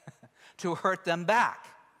way to hurt them back.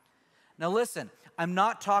 Now listen, I'm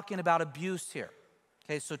not talking about abuse here.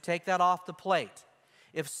 Okay, so take that off the plate.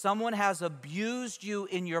 If someone has abused you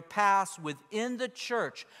in your past within the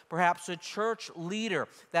church, perhaps a church leader,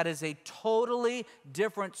 that is a totally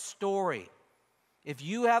different story. If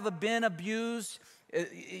you have been abused,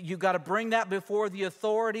 you've got to bring that before the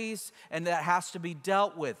authorities, and that has to be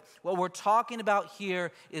dealt with. What we're talking about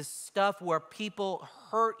here is stuff where people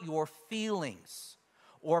hurt your feelings,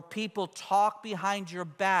 or people talk behind your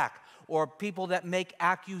back, or people that make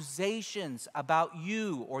accusations about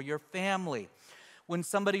you or your family. When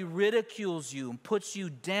somebody ridicules you and puts you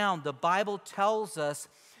down, the Bible tells us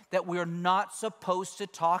that we're not supposed to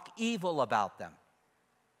talk evil about them.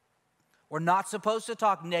 We're not supposed to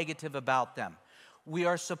talk negative about them. We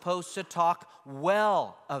are supposed to talk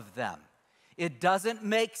well of them. It doesn't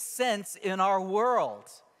make sense in our world,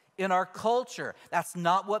 in our culture. That's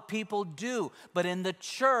not what people do. But in the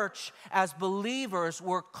church, as believers,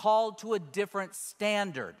 we're called to a different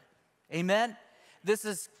standard. Amen? This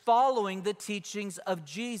is following the teachings of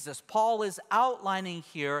Jesus. Paul is outlining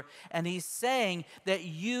here, and he's saying that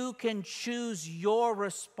you can choose your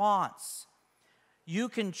response. You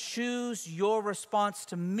can choose your response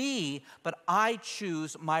to me, but I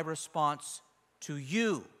choose my response to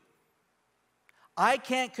you. I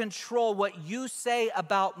can't control what you say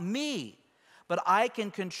about me, but I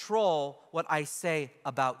can control what I say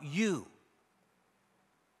about you.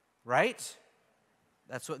 Right?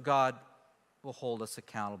 That's what God will hold us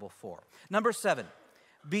accountable for. Number 7,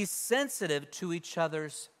 be sensitive to each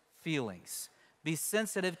other's feelings. Be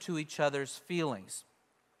sensitive to each other's feelings.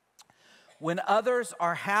 When others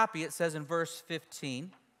are happy, it says in verse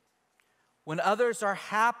 15, when others are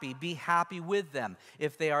happy, be happy with them.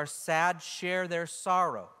 If they are sad, share their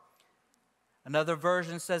sorrow. Another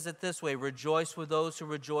version says it this way, rejoice with those who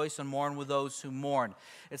rejoice and mourn with those who mourn.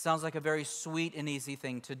 It sounds like a very sweet and easy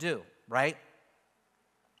thing to do, right?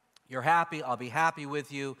 You're happy, I'll be happy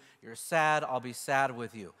with you. You're sad, I'll be sad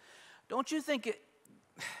with you. Don't you think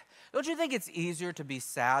it's easier to be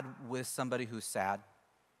sad with somebody who's sad?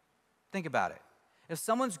 Think about it. If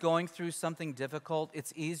someone's going through something difficult,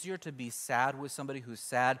 it's easier to be sad with somebody who's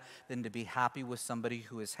sad than to be happy with somebody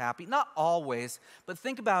who is happy. Not always, but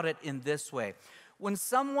think about it in this way. When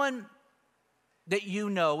someone that you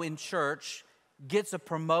know in church gets a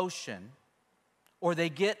promotion, or they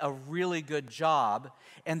get a really good job,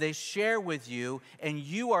 and they share with you, and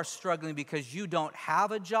you are struggling because you don't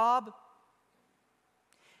have a job,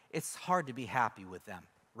 it's hard to be happy with them,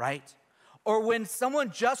 right? Or when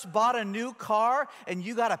someone just bought a new car and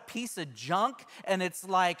you got a piece of junk, and it's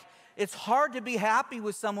like, it's hard to be happy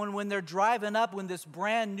with someone when they're driving up with this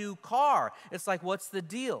brand new car. It's like, what's the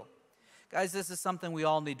deal? Guys, this is something we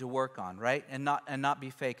all need to work on, right? And not be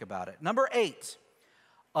fake about it. Number 8,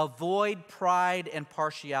 avoid pride and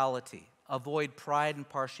partiality. Avoid pride and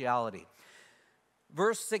partiality.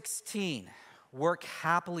 Verse 16, work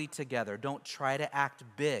happily together. Don't try to act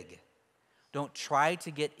big. Don't try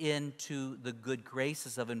to get into the good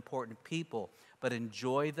graces of important people, but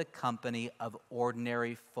enjoy the company of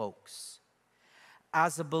ordinary folks.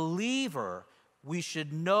 As a believer, we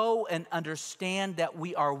should know and understand that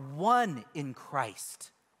we are one in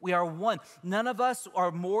Christ. We are one. None of us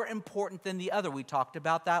are more important than the other. We talked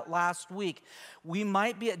about that last week. We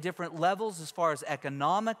might be at different levels as far as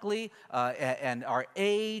economically and our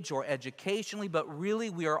age or educationally, but really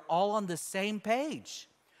we are all on the same page.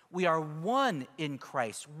 We are one in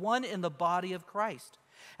Christ, one in the body of Christ.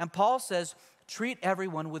 And Paul says, treat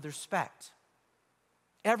everyone with respect.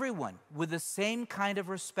 Everyone with the same kind of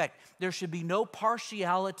respect. There should be no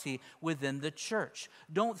partiality within the church.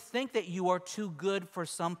 Don't think that you are too good for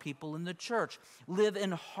some people in the church. Live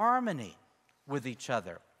in harmony with each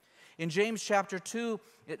other. In James chapter 2,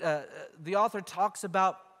 the author talks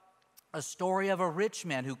about a story of a rich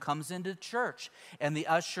man who comes into church, and the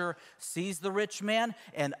usher sees the rich man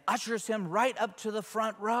and ushers him right up to the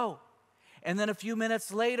front row. And then a few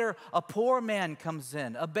minutes later, a poor man comes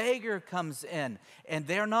in, a beggar comes in, and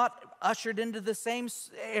they're not ushered into the same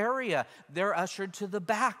area. They're ushered to the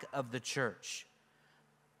back of the church.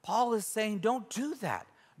 Paul is saying, don't do that.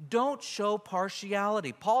 Don't show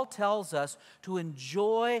partiality. Paul tells us to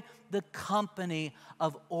enjoy the company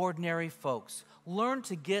of ordinary folks. Learn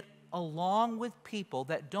to get along with people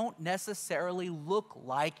that don't necessarily look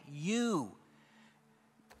like you.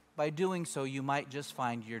 By doing so, you might just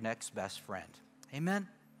find your next best friend. Amen?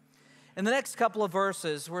 In the next couple of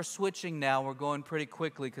verses, we're switching now. We're going pretty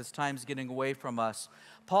quickly because time's getting away from us.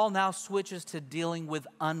 Paul now switches to dealing with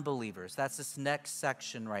unbelievers. That's this next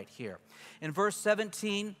section right here. In verse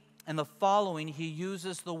 17 and the following, he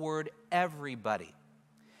uses the word everybody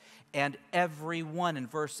and everyone in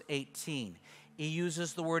verse 18. He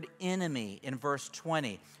uses the word enemy in verse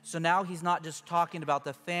 20. So now he's not just talking about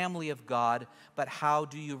the family of God, but how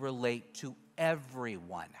do you relate to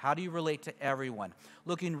everyone? How do you relate to everyone?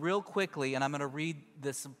 Looking real quickly, and I'm going to read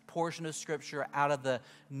this portion of Scripture out of the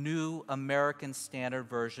New American Standard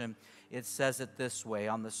Version. It says it this way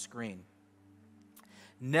on the screen.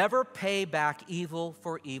 Never pay back evil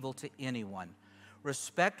for evil to anyone.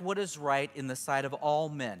 Respect what is right in the sight of all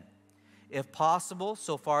men. If possible,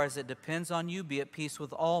 so far as it depends on you, be at peace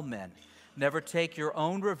with all men. Never take your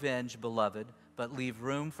own revenge, beloved, but leave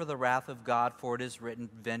room for the wrath of God, for it is written,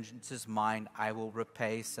 vengeance is mine, I will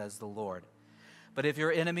repay, says the Lord. But if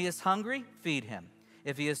your enemy is hungry, feed him.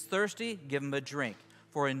 If he is thirsty, give him a drink.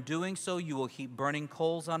 For in doing so, you will heap burning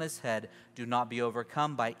coals on his head. Do not be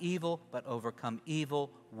overcome by evil, but overcome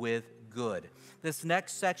evil with good. This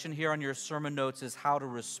next section here on your sermon notes is how to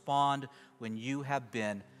respond when you have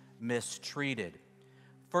been mistreated.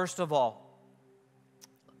 First of all,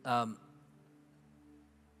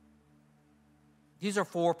 these are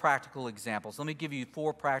 4 practical examples. Let me give you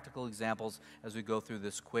 4 practical examples as we go through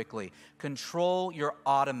this quickly. Control your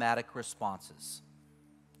automatic responses.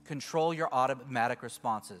 Control your automatic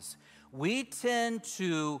responses. We tend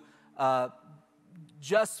to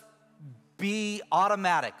just be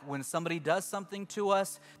automatic. When somebody does something to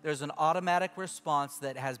us, there's an automatic response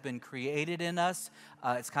that has been created in us.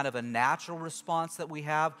 It's kind of a natural response that we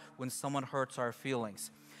have when someone hurts our feelings.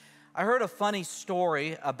 I heard a funny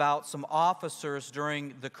story about some officers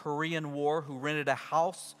during the Korean War who rented a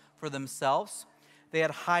house for themselves. They had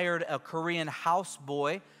hired a Korean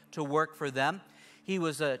houseboy to work for them. He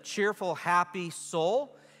was a cheerful, happy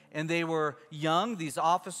soul, and they were young, these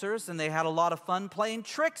officers, and they had a lot of fun playing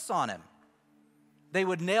tricks on him. They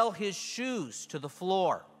would nail his shoes to the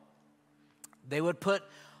floor. They would put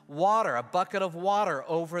water, a bucket of water,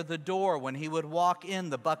 over the door. When he would walk in,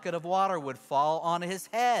 the bucket of water would fall on his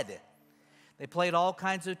head. They played all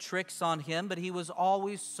kinds of tricks on him, but he was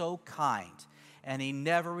always so kind, and he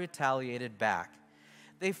never retaliated back.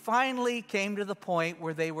 They finally came to the point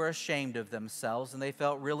where they were ashamed of themselves, and they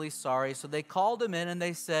felt really sorry, so they called him in and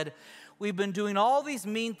they said, "We've been doing all these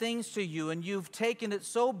mean things to you, and you've taken it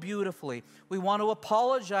so beautifully. We want to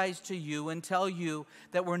apologize to you and tell you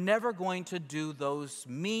that we're never going to do those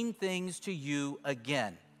mean things to you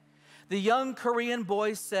again." The young Korean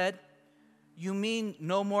boy said, "You mean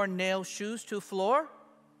no more nail shoes to floor?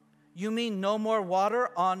 You mean no more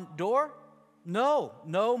water on door? No,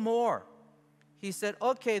 no more." He said,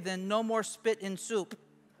 okay, then no more spit in soup.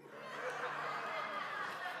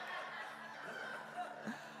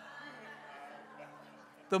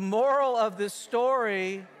 The moral of this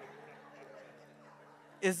story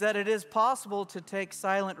is that it is possible to take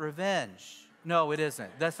silent revenge. No, it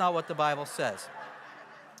isn't. That's not what the Bible says.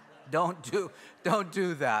 Don't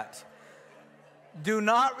do that.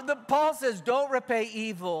 Paul says, don't repay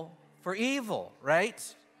evil for evil,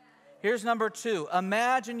 right? Here's number 2.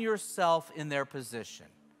 Imagine yourself in their position.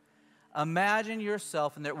 Imagine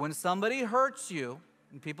yourself in there. When somebody hurts you,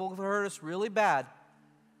 and people have hurt us really bad,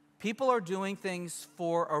 people are doing things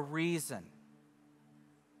for a reason.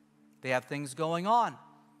 They have things going on.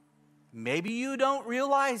 Maybe you don't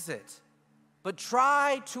realize it, but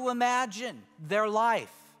try to imagine their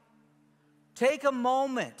life. Take a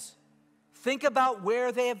moment. Think about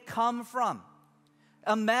where they have come from.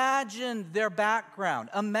 Imagine their background.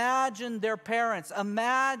 Imagine their parents.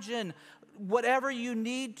 Imagine whatever you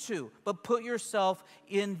need to, but put yourself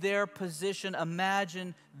in their position.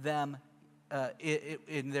 Imagine them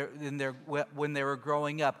when they were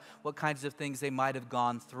growing up, what kinds of things they might have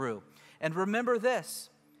gone through. And remember this,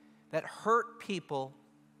 that hurt people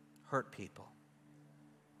hurt people.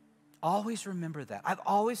 Always remember that. I've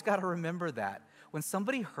always got to remember that. When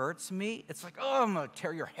somebody hurts me, it's like, oh, I'm going to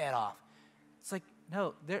tear your head off. It's like,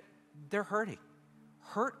 no, they're hurting.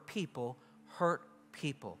 Hurt people hurt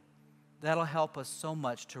people. That'll help us so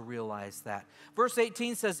much to realize that. Verse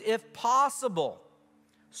 18 says, if possible,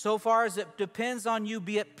 so far as it depends on you,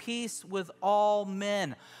 be at peace with all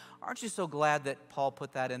men. Aren't you so glad that Paul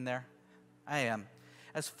put that in there? I am.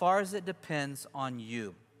 As far as it depends on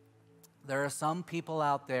you. There are some people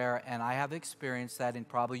out there, and I have experienced that, and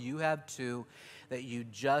probably you have too, that you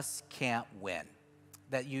just can't win,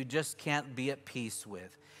 that you just can't be at peace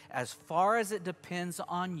with. As far as it depends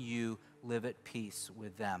on you, live at peace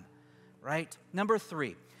with them, right? Number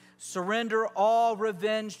 3, surrender all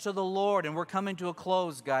revenge to the Lord. And we're coming to a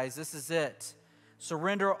close, guys. This is it.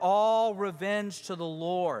 Surrender all revenge to the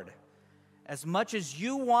Lord. As much as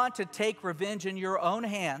you want to take revenge in your own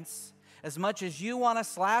hands, as much as you want to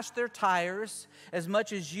slash their tires, as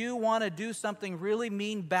much as you want to do something really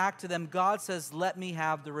mean back to them, God says, let me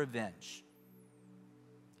have the revenge.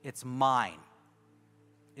 It's mine.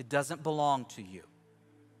 It doesn't belong to you.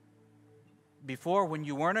 Before, when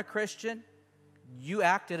you weren't a Christian, you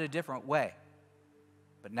acted a different way.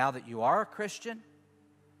 But now that you are a Christian,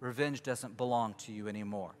 revenge doesn't belong to you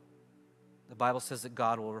anymore. The Bible says that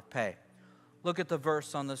God will repay. Look at the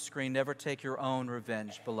verse on the screen. Never take your own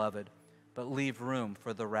revenge, beloved, but leave room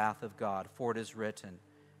for the wrath of God. For it is written,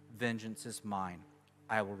 vengeance is mine,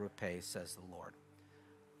 I will repay, says the Lord.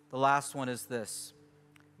 The last one is this: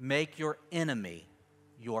 make your enemy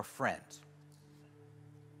your friend.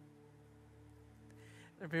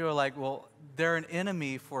 People are like, well, they're an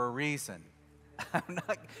enemy for a reason. I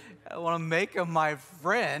want to make them my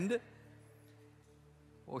friend.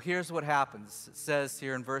 Well, here's what happens. It says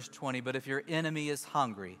here in verse 20, but if your enemy is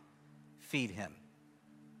hungry, feed him.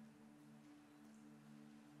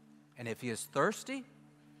 And if he is thirsty,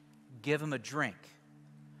 give him a drink.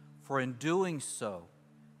 For in doing so,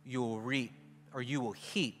 you will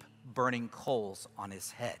heap burning coals on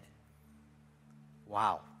his head.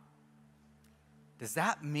 Wow. Does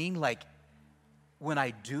that mean, like, when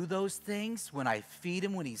I do those things, when I feed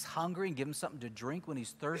him when he's hungry and give him something to drink when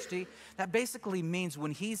he's thirsty, that basically means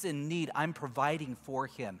when he's in need, I'm providing for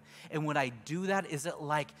him. And when I do that, is it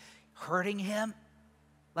like hurting him?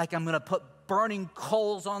 Like I'm going to put burning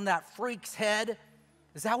coals on that freak's head?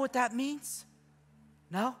 Is that what that means?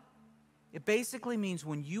 No. It basically means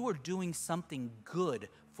when you are doing something good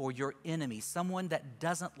for your enemy, someone that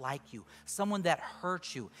doesn't like you, someone that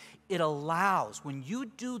hurts you, it allows, when you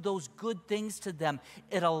do those good things to them,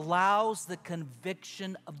 it allows the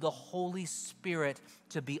conviction of the Holy Spirit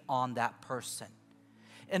to be on that person.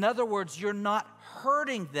 In other words, you're not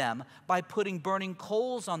hurting them by putting burning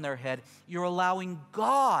coals on their head. You're allowing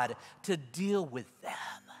God to deal with them.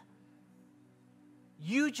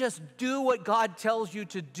 You just do what God tells you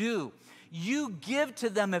to do. You give to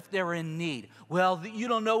them if they're in need. Well, you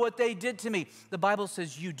don't know what they did to me. The Bible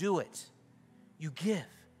says you do it. You give.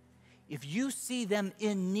 If you see them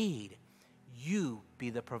in need, you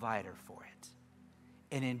be the provider for it.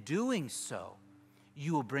 And in doing so,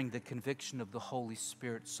 you will bring the conviction of the Holy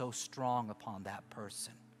Spirit so strong upon that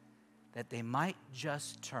person that they might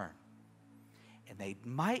just turn and they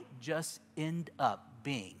might just end up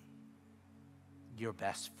being your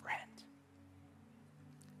best friend.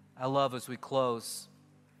 I love, as we close,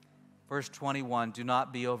 verse 21, do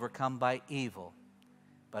not be overcome by evil,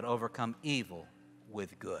 but overcome evil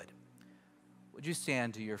with good. Would you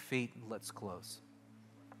stand to your feet and let's close?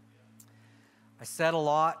 I said a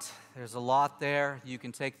lot. There's a lot there. You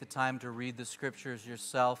can take the time to read the scriptures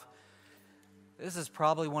yourself. This is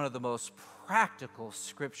probably one of the most practical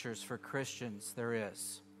scriptures for Christians there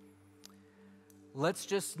is. Let's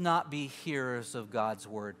just not be hearers of God's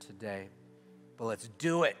word today, but let's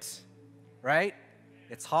do it, right?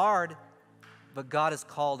 It's hard, but God has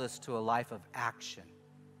called us to a life of action.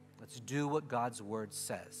 Let's do what God's word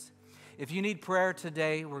says. If you need prayer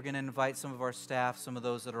today, we're going to invite some of our staff, some of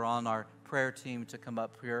those that are on our prayer team to come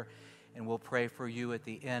up here, and we'll pray for you at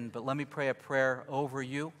the end. But let me pray a prayer over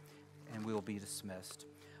you, and we will be dismissed.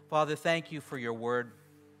 Father, thank you for your word.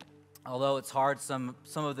 Although it's hard some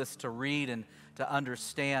of this to read and to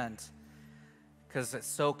understand, because it's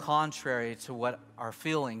so contrary to what our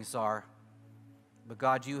feelings are. But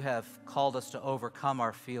God, you have called us to overcome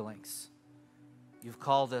our feelings. You've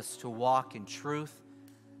called us to walk in truth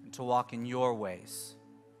and to walk in your ways.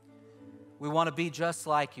 We want to be just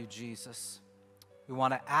like you, Jesus. We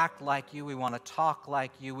want to act like you. We want to talk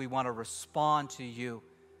like you. We want to respond to you,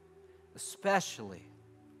 especially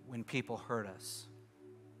when people hurt us.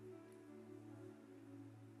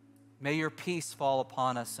 May your peace fall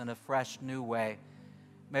upon us in a fresh, new way.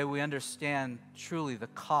 May we understand truly the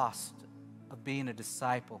cost of being a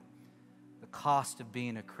disciple, the cost of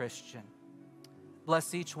being a Christian.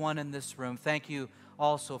 Bless each one in this room. Thank you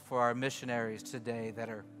also for our missionaries today that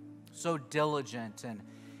are so diligent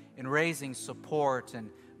in raising support and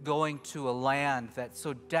going to a land that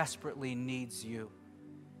so desperately needs you.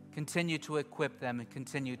 Continue to equip them and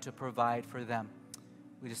continue to provide for them.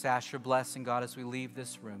 We just ask your blessing, God, as we leave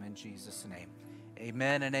this room in Jesus' name.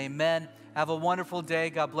 Amen and amen. Have a wonderful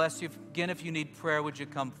day. God bless you. Again, if you need prayer, would you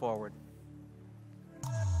come forward?